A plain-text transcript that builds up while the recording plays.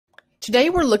Today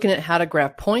we're looking at how to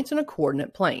graph points on a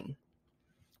coordinate plane.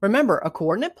 Remember, a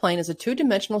coordinate plane is a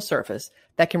two-dimensional surface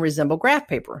that can resemble graph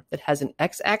paper that has an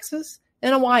x-axis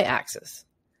and a y-axis.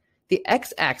 The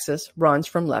x-axis runs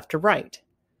from left to right.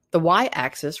 The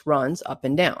y-axis runs up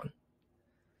and down.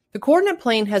 The coordinate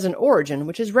plane has an origin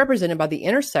which is represented by the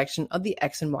intersection of the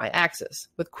x and y axis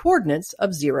with coordinates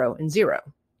of 0 and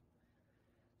 0.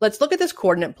 Let's look at this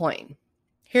coordinate plane.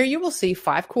 Here you will see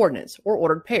 5 coordinates or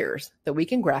ordered pairs that we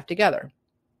can graph together.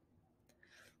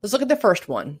 Let's look at the first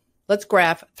one. Let's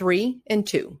graph 3 and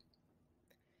 2.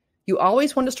 You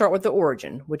always want to start with the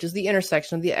origin, which is the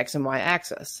intersection of the x and y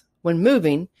axis. When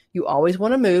moving, you always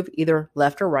want to move either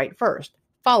left or right first,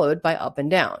 followed by up and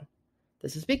down.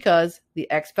 This is because the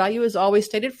x value is always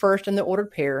stated first in the ordered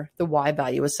pair, the y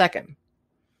value is second.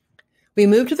 We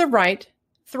move to the right,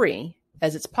 3,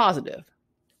 as it's positive.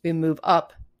 We move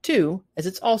up, 2, as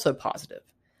it's also positive.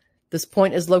 This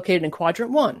point is located in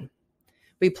quadrant 1.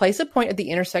 We place a point at the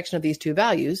intersection of these two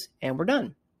values, and we're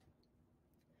done.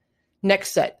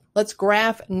 Next set, let's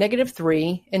graph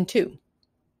 -3 and 2.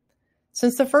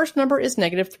 Since the first number is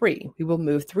 -3, we will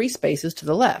move 3 spaces to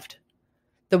the left.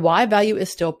 The y value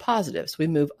is still positive, so we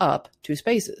move up 2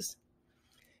 spaces.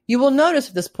 You will notice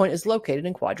that this point is located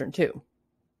in quadrant 2.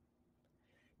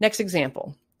 Next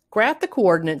example, graph the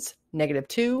coordinates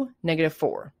 -2,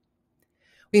 -4.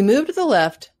 We move to the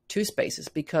left 2 spaces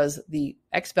because the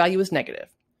x value is negative.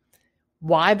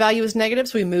 Y value is negative,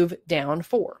 so we move down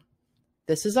 4.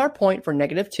 This is our point for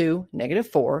 -2,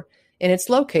 -4, and it's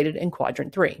located in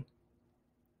quadrant 3.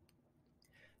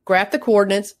 Graph the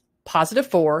coordinates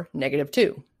 +4,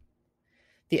 -2.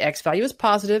 The x value is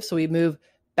positive, so we move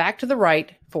back to the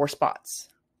right 4 spots.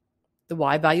 The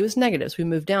y value is negative, so we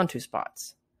move down 2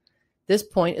 spots. This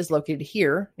point is located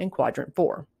here in quadrant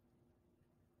 4.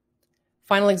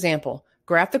 Final example,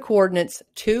 graph the coordinates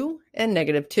 2 and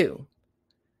 -2.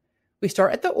 We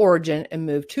start at the origin and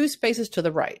move 2 spaces to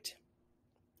the right.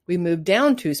 We move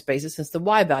down 2 spaces since the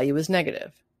y value is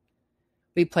negative.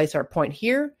 We place our point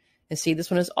here and see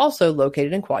this one is also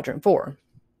located in quadrant 4.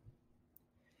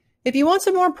 If you want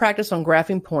some more practice on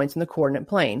graphing points in the coordinate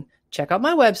plane, check out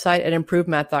my website at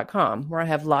improvedmath.com, where I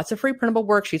have lots of free printable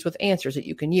worksheets with answers that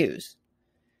you can use.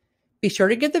 Be sure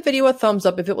to give the video a thumbs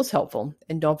up if it was helpful,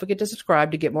 and don't forget to subscribe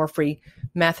to get more free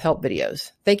math help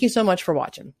videos. Thank you so much for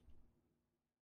watching.